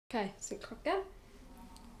Okay, sync clock again.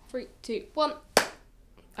 3, 2, 1.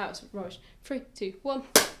 That was rubbish. 3, 2, 1.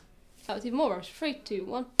 That was even more rubbish. 3, 2,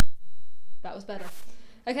 1. That was better.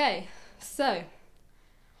 Okay, so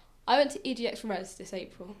I went to EGX Res this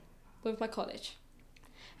April with my college.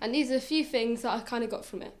 And these are a few things that I kind of got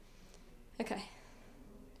from it. Okay.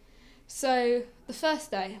 So the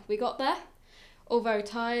first day we got there, all very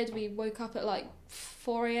tired. We woke up at like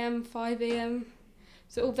 4 a.m, 5 a.m.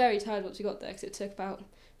 So all very tired once we got there because it took about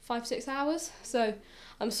 5-6 hours. So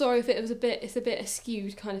I'm sorry if it's a bit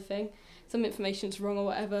skewed kind of thing. Some information's wrong or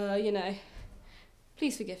whatever, you know.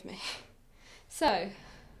 Please forgive me. So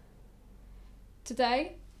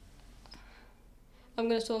today I'm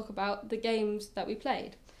going to talk about the games that we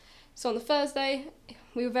played. So on the Thursday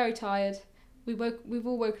we were very tired. We've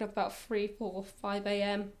all woken up about 3, 4, 5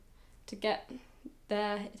 a.m. to get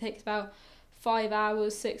there. It takes about 5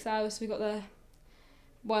 hours, 6 hours. So we got there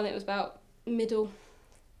when it was about middle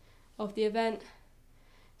of the event.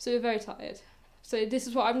 So we're very tired. So this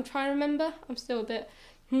is what I'm trying to remember. I'm still a bit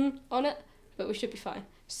on it, but we should be fine.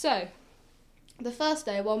 So the first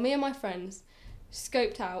day, while me and my friends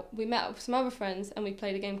scoped out, we met up with some other friends and we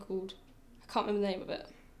played a game called, I can't remember the name of it,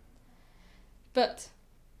 but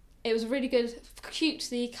it was a really good,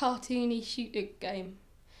 cutesy, cartoony shooting game.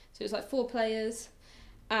 So it was like 4 players,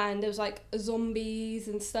 and there was like zombies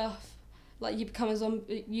and stuff. Like you become a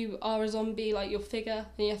zombie, you are a zombie, like your figure,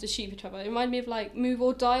 and you have to shoot each other. It reminded me of like Move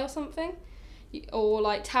or Die or something, or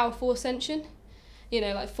like Tower 4 Ascension. You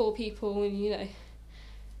know, like 4 people, and you know.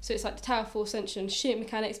 So it's like the Tower 4 Ascension shooting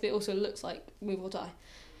mechanics, but it also looks like Move or Die.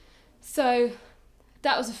 So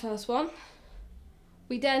that was the first one.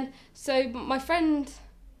 So my friend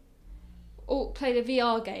played a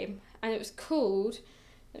VR game, and it was called,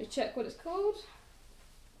 let me check what it's called,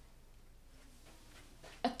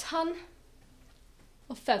 A Ton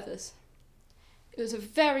of Feathers. It was a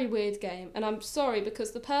very weird game, and I'm sorry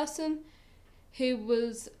because the person who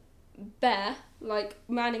was there, like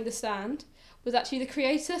manning the stand, was actually the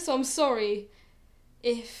creator, so I'm sorry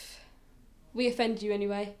if we offend you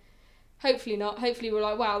anyway. Hopefully not. Hopefully we're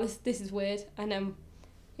like, wow, this is weird, and then,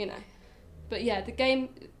 you know. But yeah, the game,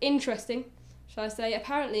 interesting, shall I say.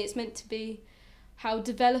 Apparently it's meant to be how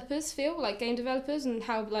developers feel, like game developers, and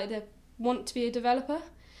how like they want to be a developer.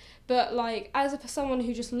 But like as someone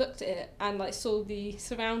who just looked at it and like saw the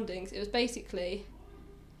surroundings, it was basically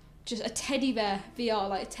just a teddy bear VR,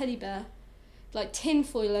 like a teddy bear, like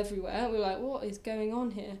tinfoil everywhere. We were like, what is going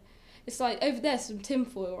on here? It's like over there's some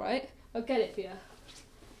tinfoil, right? I'll get it for you.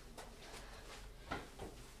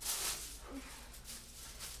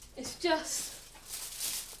 It's just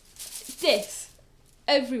this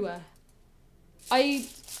everywhere. I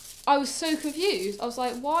was so confused. I was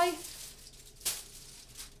like,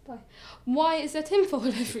 why is there tinfoil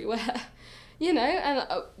everywhere? You know,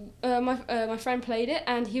 and my friend played it,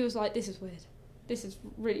 and he was like, this is weird. This is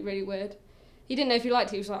really, really weird. He didn't know if he liked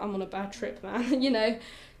it. He was like, I'm on a bad trip, man, you know.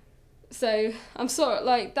 So I'm sorry,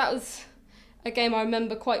 like, that was a game I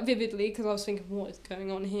remember quite vividly because I was thinking, what is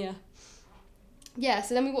going on here? Yeah,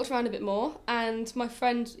 so then we walked around a bit more, and my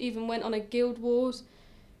friend even went on a Guild Wars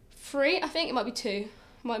 3, I think it might be 2. It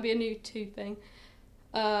might be a new 2 thing.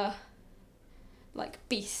 Like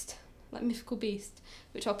Beast, like Mythical Beast,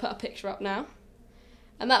 which I'll put a picture up now.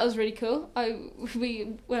 And that was really cool.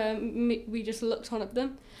 We just looked on at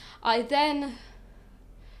them. I then,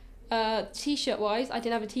 t-shirt wise, I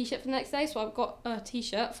didn't have a t-shirt for the next day, so I've got a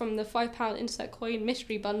t-shirt from the £5 Insert Coin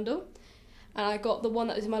Mystery Bundle. And I got the one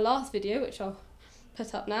that was in my last video, which I'll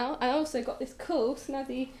put up now. I also got this cool,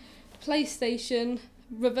 snazzy PlayStation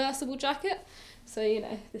reversible jacket. So, you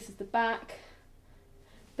know, this is the back.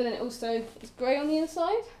 But then it also is grey on the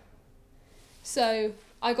inside. So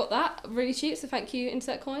I got that really cheap, so thank you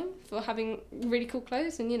Insert Coin for having really cool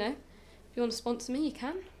clothes, and you know, if you want to sponsor me you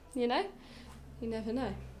can, you know, you never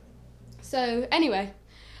know. So anyway,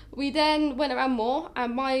 we then went around more,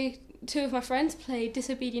 and 2 of my friends played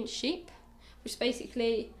Disobedient Sheep, which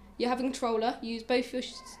basically you have a controller, you use both your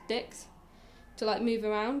sticks to like move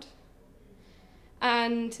around,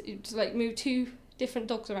 and to like move 2 different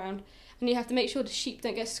dogs around, and you have to make sure the sheep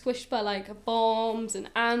don't get squished by like bombs and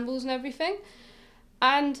anvils and everything.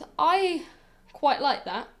 And I quite like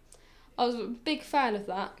that. I was a big fan of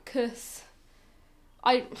that because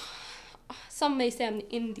some may say I'm the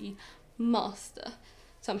indie master,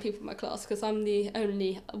 some people in my class, because I'm the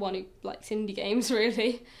only one who likes indie games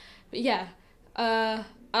really. But yeah, I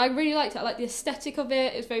really liked it. I liked the aesthetic of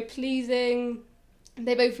it. It was very pleasing.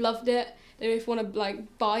 They both loved it. They both want to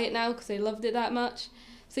like buy it now because they loved it that much.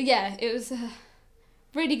 So yeah, it was a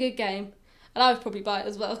really good game. And I would probably buy it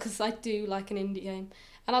as well because I do like an indie game.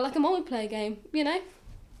 And I like a multiplayer game, you know?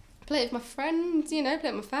 Play it with my friends, you know,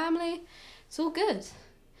 play it with my family. It's all good.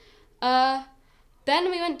 Then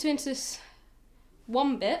we went into this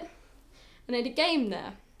one bit and they had a game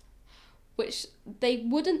there which they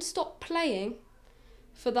wouldn't stop playing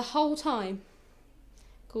for the whole time,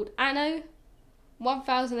 called Anno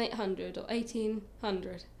 1800 or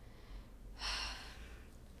 1800.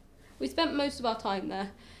 We spent most of our time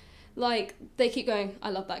there. Like, they keep going,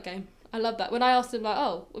 I love that game. I love that. When I asked them, like,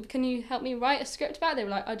 oh, can you help me write a script about it? They were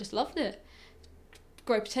like, I just loved it.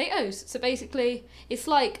 Grow potatoes. So basically, it's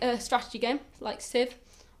like a strategy game, like Civ,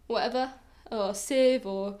 or whatever, or Civ,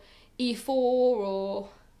 or E4, or,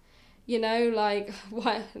 you know, like,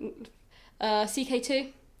 what,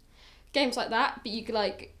 CK2. Games like that, but you could,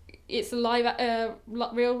 like, it's a live,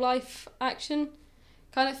 real life action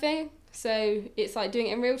kind of thing. So it's like doing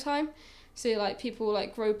it in real time. So like people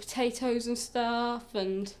like grow potatoes and stuff,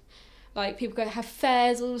 and like people go have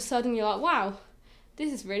fairs all of a sudden. You're like, wow,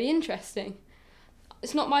 this is really interesting.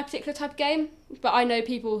 It's not my particular type of game, but I know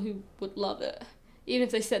people who would love it. Even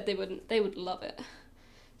if they said they wouldn't, they would love it.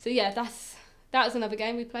 So yeah, that was another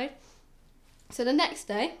game we played. So the next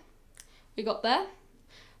day, we got there,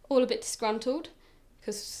 all a bit disgruntled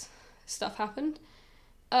because stuff happened.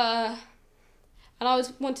 And I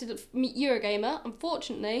wanted to meet Eurogamer.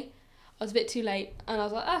 Unfortunately, I was a bit too late, and I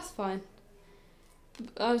was like, that's fine.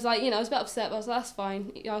 I was like, you know, I was a bit upset, but I was like, that's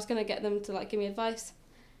fine. I was gonna get them to like give me advice.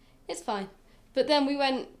 It's fine. But then we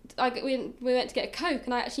went to get a Coke,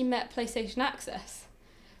 and I actually met PlayStation Access,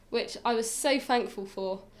 which I was so thankful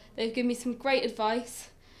for. They've given me some great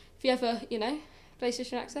advice. If you ever, you know,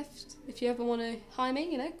 PlayStation Access, if you ever want to hire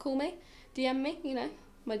me, you know, call me, DM me, you know,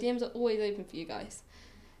 my DMs are always open for you guys.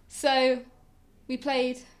 So we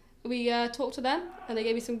talked to them, and they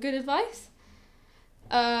gave me some good advice.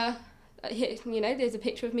 You know, there's a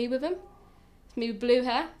picture of me with them. It's me with blue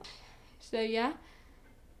hair. So yeah,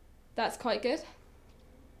 that's quite good.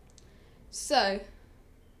 So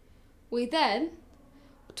we then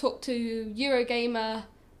talked to Eurogamer,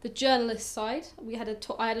 the journalist side. I had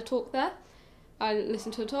a talk there. I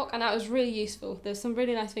listened to a talk, and that was really useful. There's some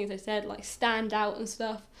really nice things they said, like stand out and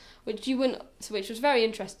stuff, which was very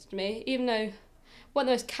interesting to me, even though one of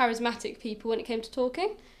the most charismatic people when it came to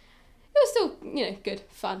talking. It was still, you know, good,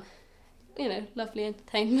 fun, you know, lovely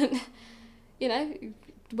entertainment. You know,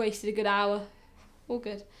 wasted a good hour, all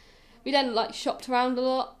good. We then like shopped around a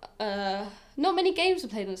lot. Not many games were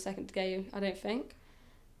played on the second game, I don't think.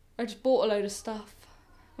 I just bought a load of stuff.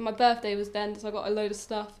 And my birthday was then, so I got a load of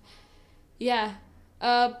stuff. Yeah.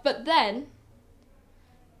 But then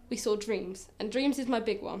we saw Dreams, and Dreams is my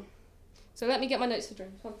big one. So let me get my notes for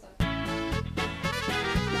Dreams. One sec.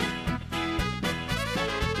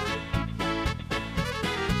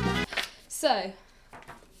 So,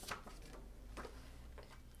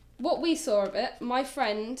 what we saw of it, my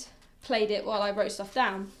friend played it while I wrote stuff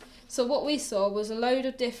down. So what we saw was a load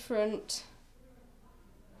of different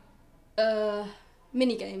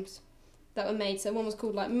mini games that were made. So one was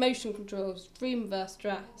called like Motion Controls, Dreamverse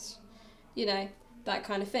Drafts, you know, that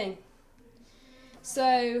kind of thing.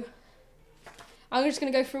 So I'm just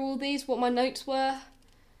going to go through all these, what my notes were,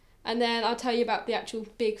 and then I'll tell you about the actual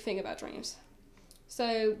big thing about Dreams.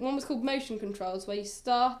 So one was called Motion Controls, where you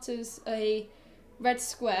start as a red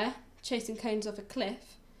square chasing cones off a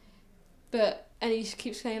cliff, and he just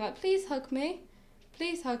keeps saying like, please hug me,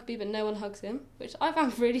 but no one hugs him, which I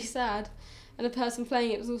found really sad. And the person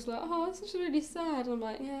playing it was also like, oh, it's just really sad. And I'm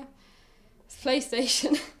like, yeah, it's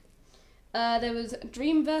PlayStation. There was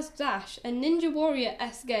Dreamverse Dash, a Ninja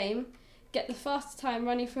Warrior-esque game, get the fastest time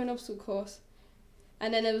running through an obstacle course.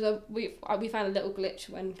 And then there was we found a little glitch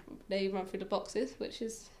when they run through the boxes, which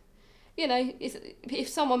is, you know, if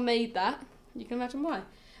someone made that, you can imagine why.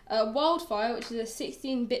 Wildfire, which is a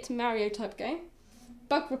 16-bit Mario type game.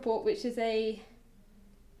 Bug Report, which is a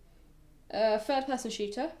third-person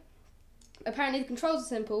shooter. Apparently the controls are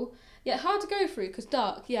simple, yet hard to go through because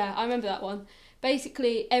dark. Yeah, I remember that one.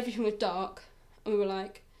 Basically, everything was dark, and we were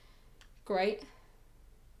like, great.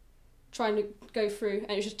 Trying to go through,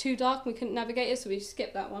 and it was just too dark and we couldn't navigate it, so we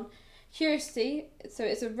skipped that one. Curiosity, so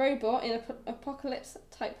it's a robot in an apocalypse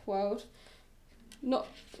type world. Not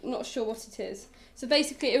sure what it is. So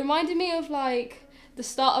basically it reminded me of like the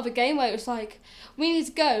start of a game where it was like, we need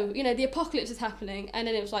to go, you know, the apocalypse is happening, and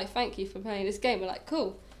then it was like, thank you for playing this game. We're like,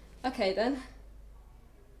 cool, okay then.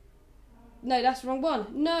 No, that's the wrong one.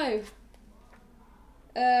 No.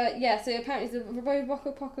 Yeah, so apparently it's a robot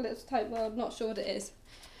apocalypse type world, not sure what it is.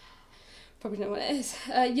 Probably know what it is.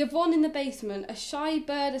 Yvonne in the Basement, a shy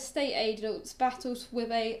bird estate agent battles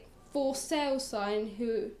with a for sale sign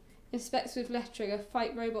who Inspects with left trigger,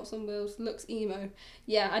 fight robots on wheels, looks emo.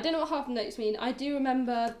 Yeah, I don't know what half the notes mean. I do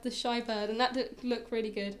remember the Shy Bird, and that did look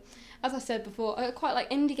really good. As I said before, I quite like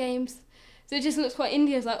indie games. So it just looks quite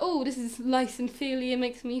indie. It's like, oh, this is nice and feely and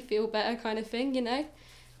makes me feel better kind of thing, you know?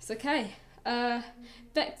 It's okay.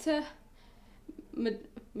 Vector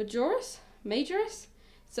Majoris?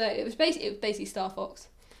 So it was basically Star Fox.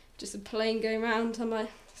 Just a plane going around on my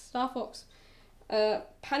Star Fox.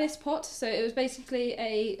 Panis Pot, so it was basically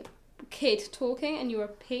a kid talking and you were a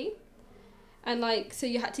P. And like, so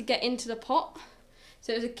you had to get into the pot.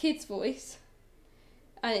 So it was a kid's voice.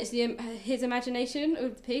 And it's his imagination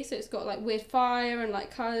of the P, so it's got like weird fire and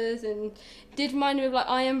like colours, and it did remind me of like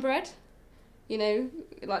Iron Bread, you know,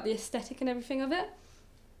 like the aesthetic and everything of it.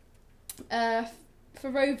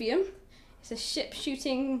 Ferrovium, it's a ship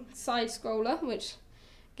shooting side scroller, which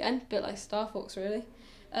again, a bit like Star Fox really.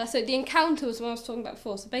 So the encounter was what I was talking about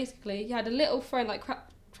before. So basically, you had a little friend like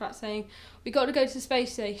Crap saying, "We got to go to the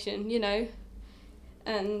space station," you know,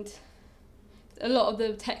 and a lot of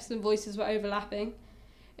the text and voices were overlapping.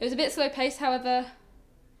 It was a bit slow paced, however,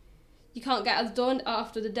 you can't get out the door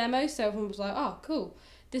after the demo, so everyone was like, "Oh, cool,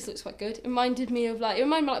 this looks quite good." It reminded me of like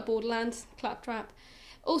Borderlands, Claptrap.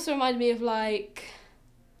 Also reminded me of like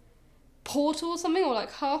Portal or something, or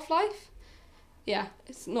like Half-Life. Yeah,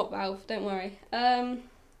 it's not Valve, don't worry.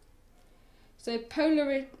 So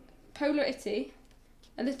Polarity,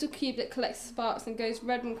 a little cube that collects sparks and goes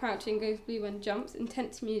red when crouching, goes blue when jumps.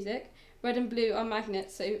 Intense music. Red and blue are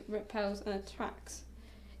magnets, so it repels and attracts.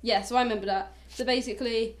 Yeah, so I remember that. So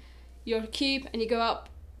basically, you're a cube and you go up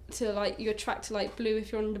to like, you attract to like blue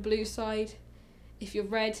if you're on the blue side. If you're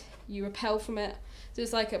red, you repel from it. So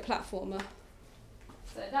it's like a platformer.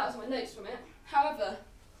 So that was my notes from it. However,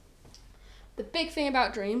 the big thing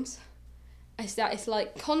about Dreams is that it's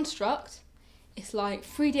like Construct, it's like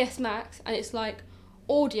 3ds Max, and it's like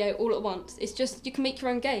audio all at once. It's just, you can make your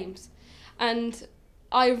own games. And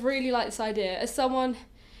I really like this idea. As someone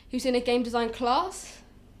who's in a game design class,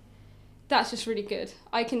 that's just really good.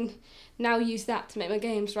 I can now use that to make my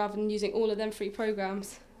games rather than using all of them free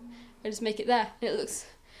programs. I just make it there. It looks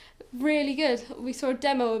really good. We saw a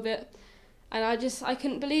demo of it and I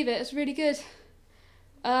couldn't believe it. It's really good.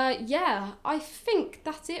 Yeah, I think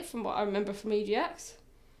that's it from what I remember from EGX.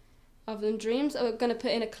 Other than Dreams, I'm going to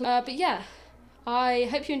put in a clip. But yeah, I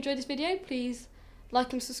hope you enjoyed this video. Please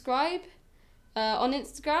like and subscribe. On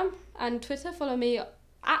Instagram and Twitter, follow me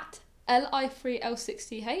at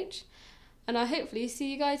li3l6th. And I hopefully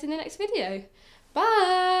see you guys in the next video.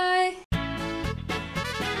 Bye!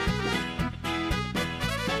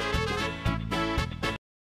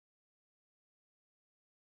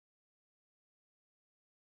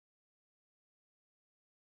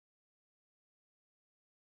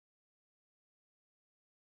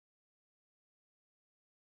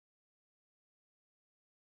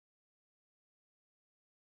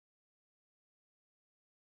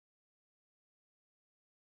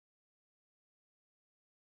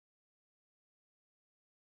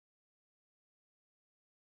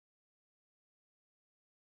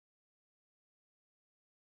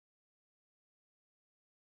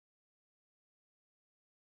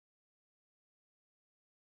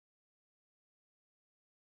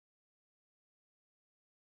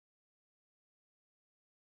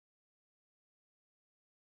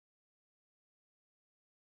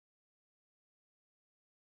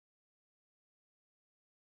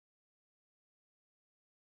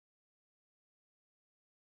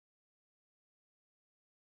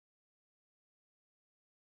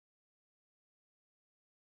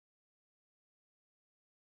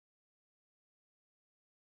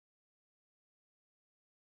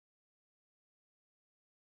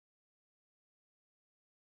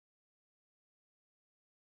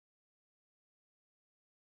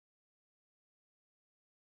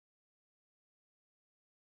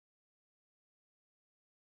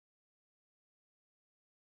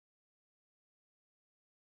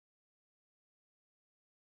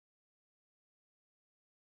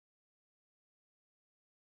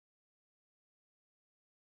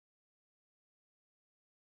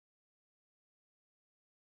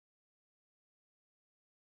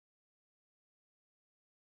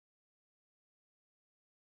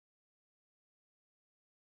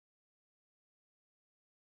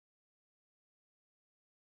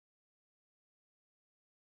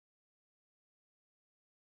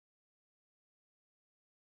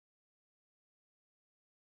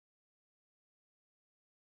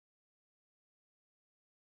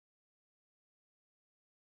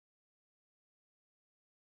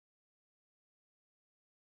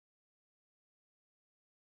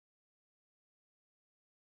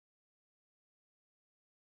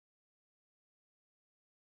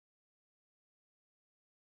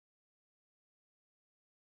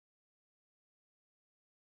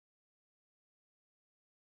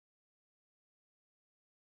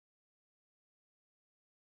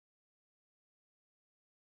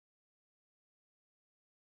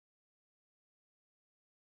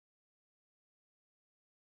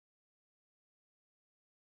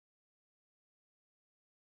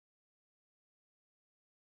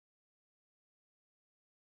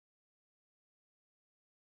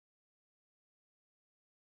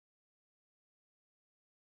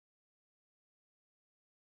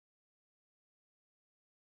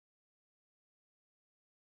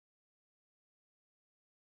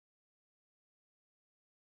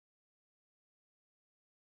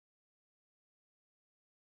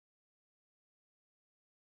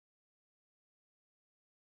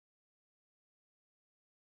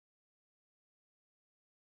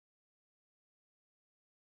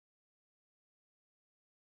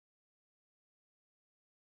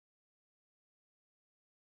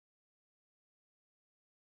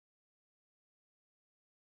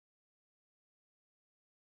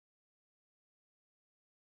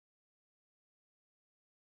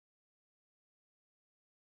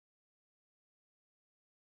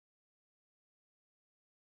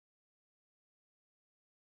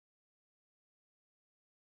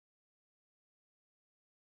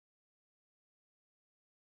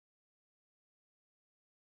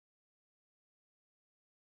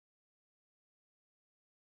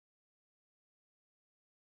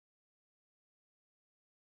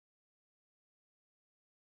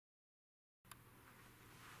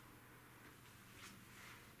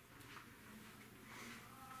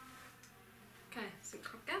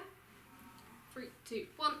 2,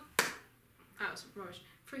 1. That was rubbish.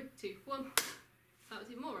 3, 2, 1. That was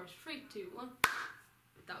even more rubbish. 3, 2, 1.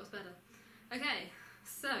 That was better. Okay,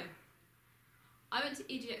 so I went to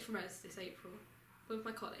EGX Res this April with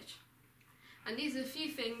my college. And these are a few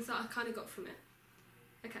things that I kind of got from it.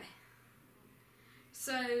 Okay.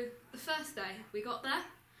 So the first day we got there,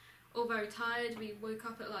 all very tired. We woke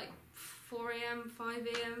up at like 4 AM, 5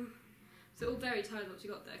 AM. So all very tired once we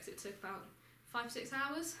got there because it took about 5-6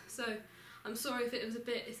 hours. So I'm sorry if it's a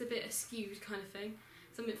bit askewed kind of thing.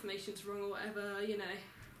 Some information's wrong or whatever, you know.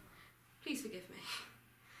 Please forgive me.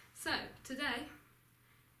 So today,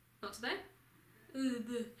 not today.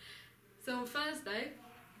 So on Thursday,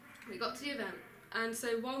 we got to the event, and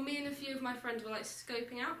so while me and a few of my friends were like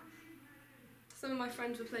scoping out, some of my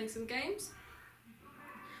friends were playing some games.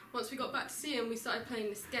 Once we got back to see them, we started playing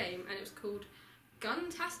this game, and it was called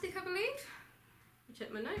Guntastic, I believe.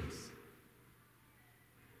 Check my notes.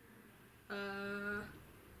 I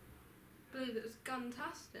believe it was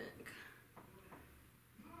Guntastic.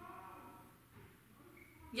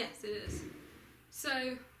 Yes, it is. So,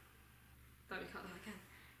 let me cut that again.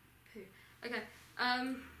 Poo. Okay.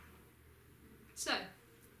 So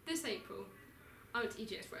this April, I went to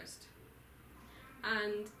EGX Res,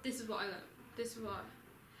 and this is what I learned. This is what.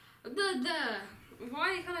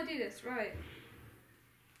 Why can't I do this? Right.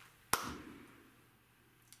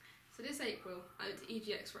 So this April, I went to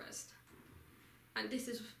EGX Res, and this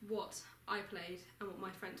is what I played and what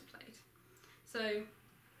my friends played. So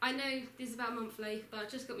I know this is about a month late, but I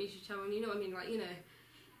just got my YouTube channel, and you know what I mean, like, you know,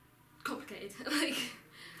 complicated. Like,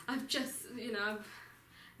 I've just, you know, I'm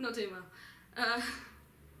not doing well.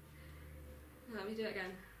 Let me do it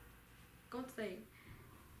again. God's sake.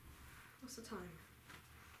 What's the time?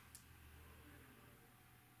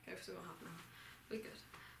 Okay, we've still got half an hour. We're good.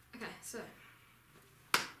 Okay, so.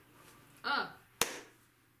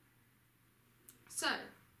 So,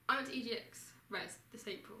 I went to EGX Res this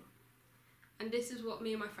April, and this is what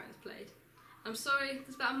me and my friends played. I'm sorry,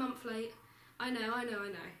 it's about a month late. I know. I know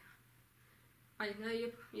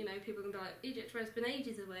you know, people can be like, EGX Res been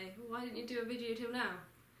ages away. Why didn't you do a video till now?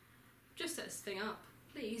 Just set this thing up,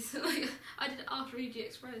 please. Like, I did it after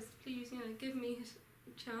EGX Res. Please, you know, give me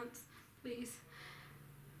a chance, please.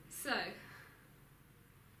 So,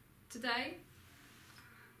 today,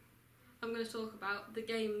 I'm going to talk about the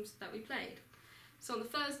games that we played. So on the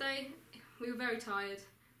Thursday, we were very tired.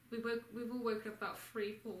 We've all woken up about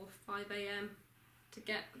 3, 4, 5 AM to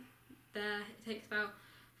get there. It takes about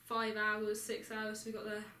 5 hours, 6 hours, so we got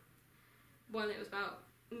there. It was about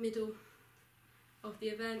middle of the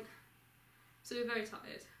event. So we were very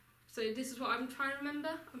tired. So this is what I'm trying to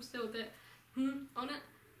remember. I'm still a bit on it,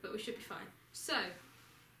 but we should be fine. So,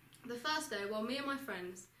 the first day, while me and my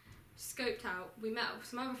friends scoped out, we met up with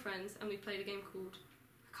some other friends and we played a game called,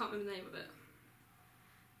 I can't remember the name of it,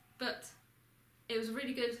 but it was a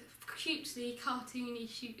really good, cutesy, cartoony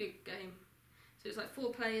shooting game. So it was like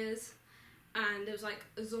 4 players, and there was like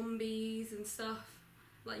zombies and stuff.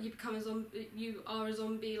 Like, you become a zombie, you are a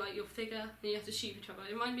zombie, like your figure, and you have to shoot each other.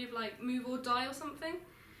 It reminded me of like Move or Die or something,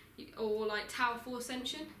 or like Tower 4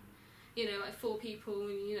 Ascension. You know, like 4 people,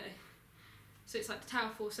 and you know. So it's like the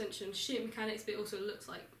Tower 4 Ascension shooting mechanics, but it also looks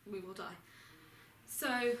like Move or Die.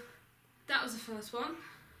 So that was the first one.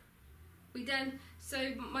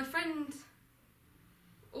 So my friend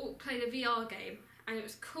all played a VR game, and it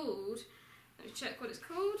was called, let me check what it's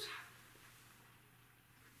called,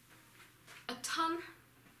 A Ton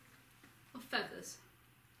of Feathers.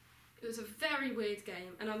 It was a very weird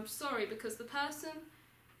game, and I'm sorry because the person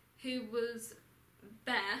who was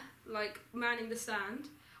there, like manning the stand,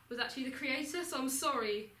 was actually the creator, so I'm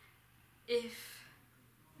sorry if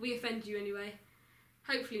we offended you anyway.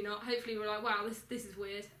 Hopefully not. Hopefully we're like, wow, this is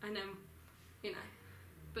weird, and then, you know.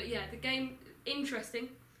 But yeah, the game, interesting,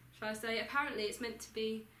 shall I say. Apparently it's meant to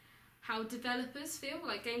be how developers feel,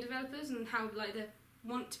 like game developers, and how like they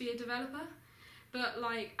want to be a developer. But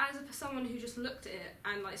like, as someone who just looked at it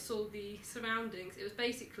and like saw the surroundings, it was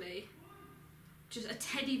basically just a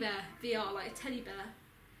teddy bear VR, like a teddy bear,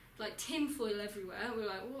 like tinfoil everywhere. We were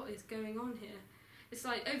like, what is going on here? It's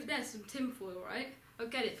like, over there's some tinfoil, right? I'll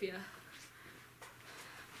get it for you.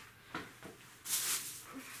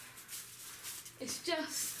 It's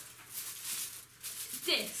just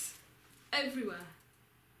this everywhere.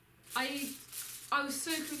 I was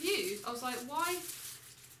so confused. I was like,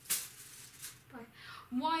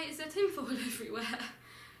 why is there tinfoil everywhere?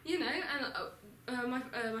 You know, and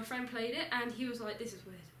my friend played it, and he was like, this is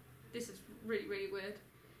weird. This is really, really weird.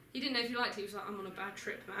 He didn't know if he liked it. He was like, I'm on a bad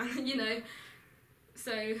trip, man. You know.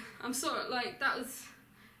 So I'm sorry. Like, that was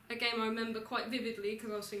a game I remember quite vividly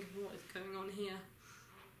because I was thinking, what is going on here?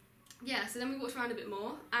 yeah, so then we walked around a bit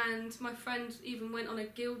more, and my friend even went on a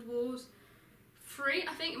Guild Wars 3,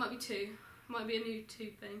 I think, it might be 2, might be a new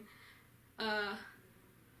 2 thing,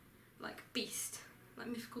 like Beast, like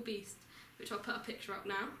Mythical Beast, which I'll put a picture up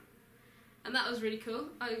now, and that was really cool.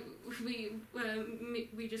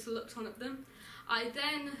 We just looked on at them. I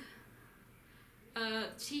then,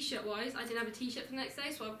 t-shirt wise, I didn't have a t-shirt for the next day,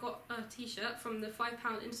 so I've got a t-shirt from the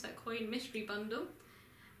 £5 Insert Coin Mystery Bundle,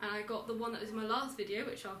 and I got the one that was in my last video,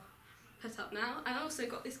 which I'll put up now, and I also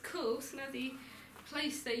got this cool snazzy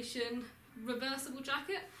PlayStation reversible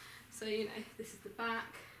jacket, so you know, this is the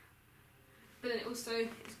back, but then it also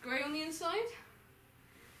is grey on the inside,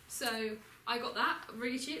 so I got that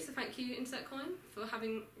really cheap, so thank you Insert Coin for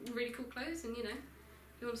having really cool clothes, and you know,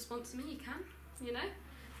 if you want to sponsor me you can, you know,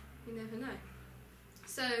 you never know.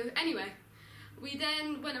 So anyway, we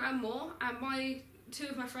then went around more, and 2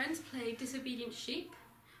 of my friends played Disobedient Sheep,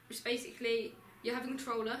 which is basically you have a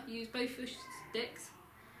controller, you use both your sticks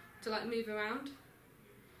to like move around,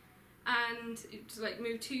 and to like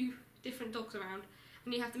move 2 different dogs around,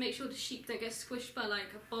 and you have to make sure the sheep don't get squished by like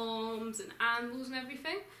bombs and anvils and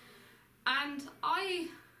everything. And I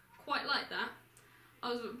quite like that. I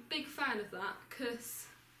was a big fan of that because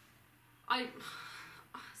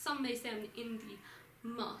some may say I'm the indie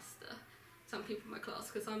master, some people in my class,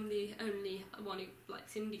 because I'm the only one who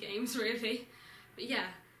likes indie games really. But yeah,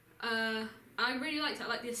 I really liked it. I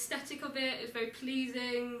liked the aesthetic of it. It was very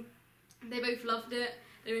pleasing. They both loved it.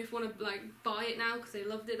 They both want to like buy it now because they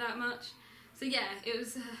loved it that much. So yeah, it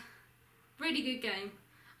was a really good game,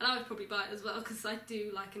 and I would probably buy it as well because I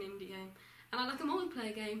do like an indie game, and I like a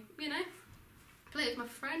multiplayer game. You know, play it with my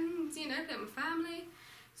friends. You know, play it with my family.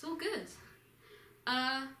 It's all good.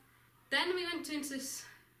 Then we went into this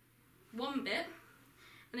one bit,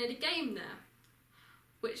 and they had a game there,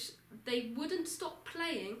 which they wouldn't stop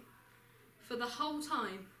playing for the whole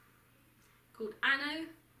time, called Anno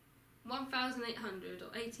 1800 or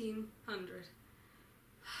 1800.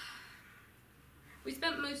 We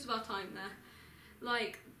spent most of our time there.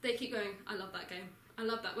 Like, they keep going, I love that game, I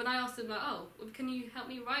love that. When I asked them like, oh, can you help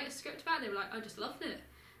me write a script about it? They were like, I just loved it.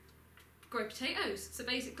 Grow potatoes. So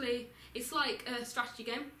basically, it's like a strategy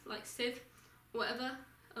game, like Civ, whatever,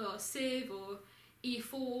 or Civ, or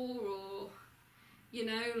E4, or, you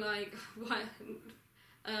know, like,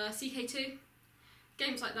 CK2.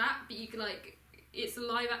 Games like that, but you could like, it's a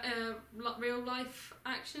live, real life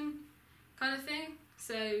action kind of thing.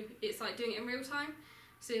 So it's like doing it in real time.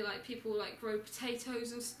 So like people like grow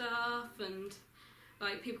potatoes and stuff, and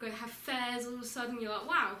like people go have fairs all of a sudden. You're like,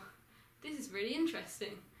 wow, this is really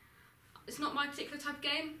interesting. It's not my particular type of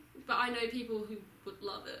game, but I know people who would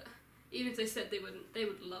love it. Even if they said they wouldn't, they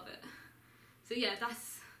would love it. So yeah,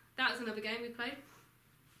 that was another game we played.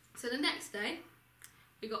 So the next day,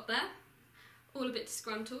 we got there, all a bit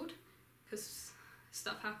disgruntled because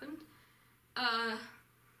stuff happened. And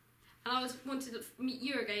I wanted to meet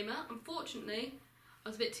Eurogamer. Unfortunately, I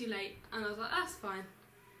was a bit too late, and I was like, that's fine.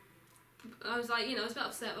 I was like, you know, I was a bit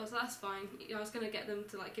upset, but I was like, that's fine. I was going to get them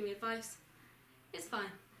to like give me advice. It's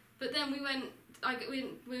fine. But then we went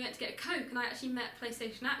to get a Coke, and I actually met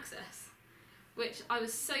PlayStation Access, which I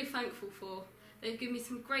was so thankful for. They've given me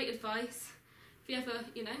some great advice. If you ever,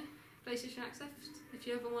 you know, PlayStation Access, if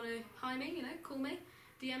you ever want to hire me, you know, call me,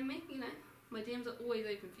 DM me, you know. My DMs are always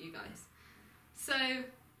open for you guys. So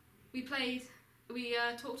we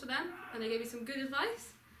talked to them, and they gave me some good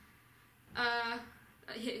advice.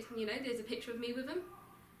 You know, there's a picture of me with them,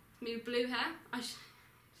 me with blue hair.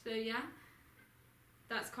 So yeah,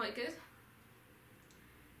 that's quite good.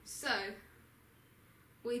 So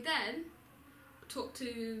we then talked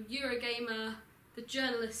to Eurogamer, the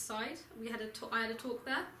journalist side. I had a talk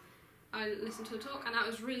there. I listened to a talk, and that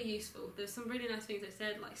was really useful. There's some really nice things they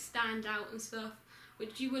said, like stand out and stuff,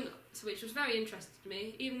 which was very interesting to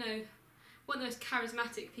me. Even though one of the most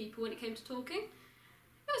charismatic people when it came to talking, it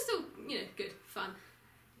was still, you know, good, fun,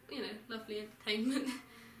 you know, lovely entertainment.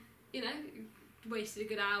 You know, wasted a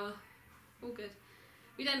good hour, all good.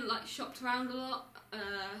 We then like shopped around a lot.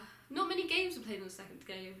 Not many games were played on the second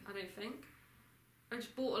game, I don't think. I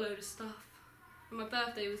just bought a load of stuff. And my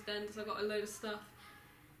birthday was then, so I got a load of stuff.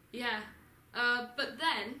 Yeah, but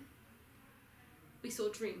then we saw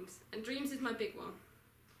Dreams, and Dreams is my big one.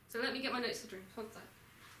 So let me get my notes for Dreams, one sec.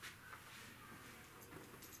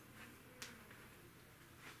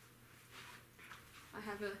 I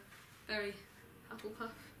have a very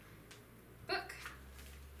Hufflepuff book.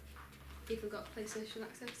 Even got PlayStation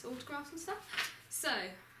Access autographs and stuff. So,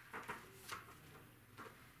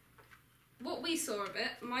 what we saw of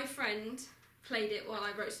it, my friend played it while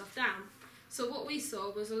I wrote stuff down. So what we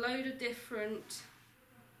saw was a load of different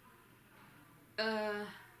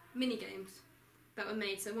mini games that were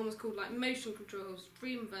made. So one was called like Motion Controls,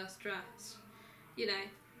 Dreamverse Drafts, you know,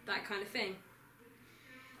 that kind of thing.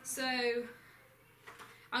 So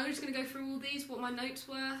I'm just going to go through all these, what my notes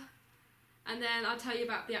were, and then I'll tell you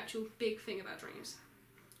about the actual big thing about Dreams.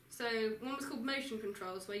 So one was called Motion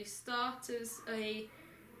Controls, where you start as a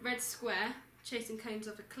red square chasing cones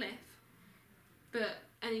off a cliff,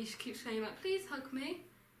 and he just keeps saying like, please hug me,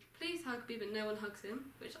 but no one hugs him,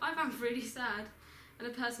 which I found really sad. And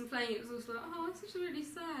the person playing it was also like, oh, it's just really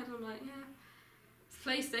sad. I'm like, yeah, it's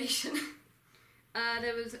PlayStation.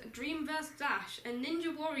 There was Dreamverse Dash, a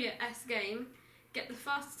Ninja Warrior-esque game. Get the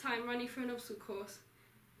fastest time running through an obstacle course.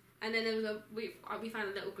 And then there was we found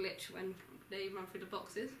a little glitch when they run through the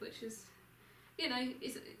boxes, which is, you know,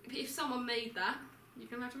 if someone made that, you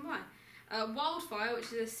can imagine why. Wildfire,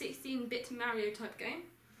 which is a 16-bit Mario type game.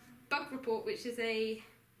 Bug Report, which is a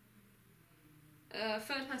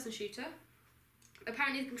third-person shooter.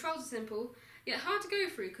 Apparently the controls are simple, yet hard to go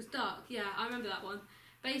through because dark. Yeah, I remember that one.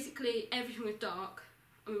 Basically everything was dark,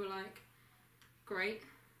 and we were like, great.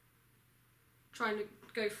 Trying to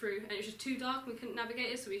go through, and it was just too dark and we couldn't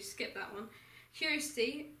navigate it, so we skipped that one.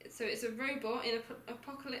 Curiosity, so it's a robot in an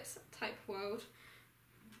apocalypse type world.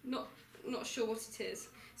 Not sure what it is.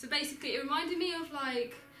 So basically it reminded me of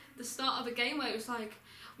like the start of a game where it was like,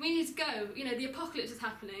 we need to go, you know, the apocalypse is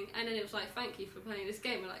happening, and then it was like, thank you for playing this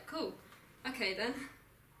game. We're like, cool, okay then.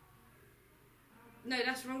 No,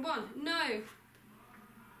 that's the wrong one. No.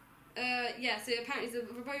 Yeah, so apparently it's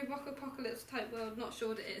a robot apocalypse type world, not sure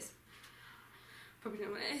what it is. Probably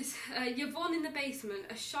know what it is. Yvonne in the Basement,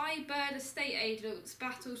 a shy bird estate agent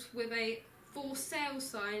battles with a for sale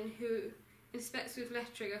sign who inspects with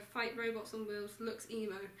left trigger, fight robots on wheels, looks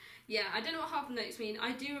emo. Yeah, I don't know what half the notes mean.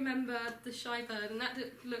 I do remember the shy bird, and that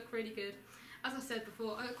did look really good. As I said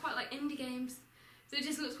before, I quite like indie games. So it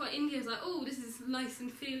just looks quite indie. I was like, oh, this is nice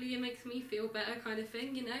and feely and makes me feel better kind of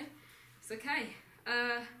thing, you know? It's okay.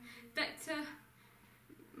 Vector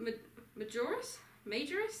Majoris?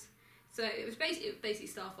 So it was basically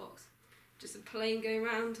Star Fox. Just a plane going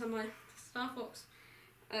around on my Star Fox.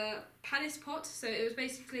 Panis Pot, so it was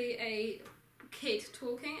basically a kid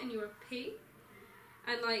talking and you were a P.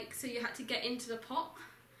 And like, so you had to get into the pot.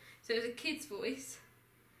 So it was a kid's voice.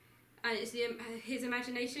 And it's his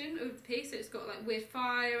imagination of the P, so it's got like weird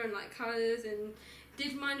fire and like colours, and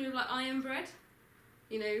did remind me of like Iron Bread.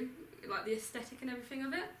 You know, like the aesthetic and everything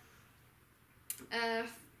of it.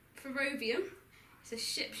 Ferrovium, it's a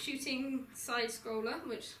ship shooting side scroller,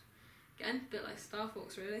 which again, a bit like Star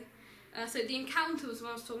Fox really. So the encounter was what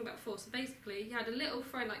I was talking about before. So basically, you had a little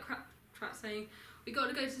friend like crap saying, "We got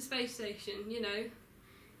to go to the space station," you know,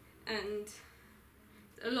 and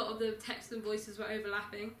a lot of the text and voices were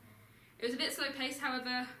overlapping. It was a bit slow paced,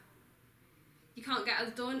 however, you can't get out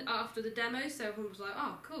of the door after the demo, so everyone was like,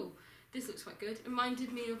 "Oh, cool, this looks quite good." It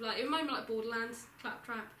reminded me of like Borderlands,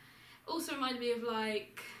 Claptrap. Also reminded me of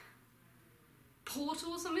like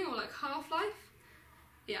Portal or something, or like Half-Life.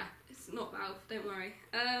 Yeah, it's not Valve, don't worry.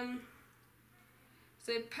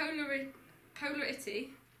 So Polarity,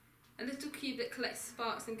 a little cube that collects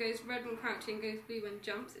sparks and goes red when crouching, goes blue when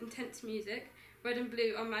jumps. Intense music. Red and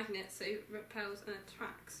blue are magnets, so it repels and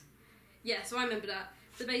attracts. Yeah, so I remember that.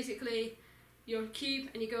 So basically, you're a cube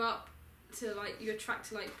and you go up to like, you attract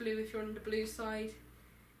to like blue if you're on the blue side.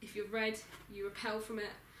 If you're red, you repel from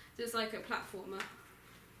it. So it's like a platformer.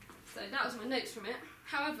 So that was my notes from it.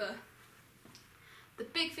 However, the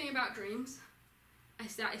big thing about Dreams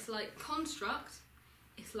is that it's like Construct,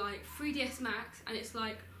 it's like 3ds Max, and it's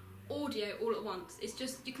like audio all at once. It's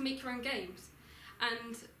just, you can make your own games.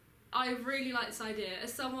 And I really like this idea.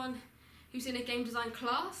 As someone who's in a game design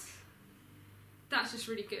class, that's just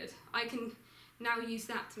really good. I can now use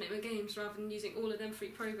that to make my games rather than using all of them free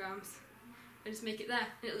programs. I just make it there,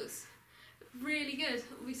 and it looks really good.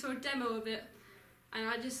 We saw a demo of it, and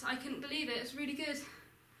I couldn't believe it. It's really good.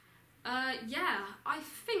 Yeah, I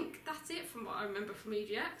think that's it from what I remember from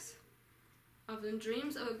EGX. Other than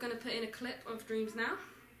Dreams, I'm going to put in a clip of Dreams now,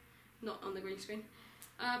 not on the green screen.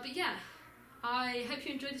 But yeah, I hope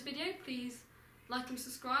you enjoyed this video. Please like and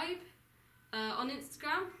subscribe. On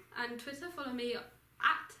Instagram and Twitter, follow me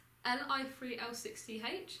at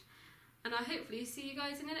li3l6ch, and I hopefully see you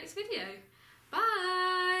guys in the next video.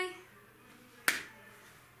 Bye!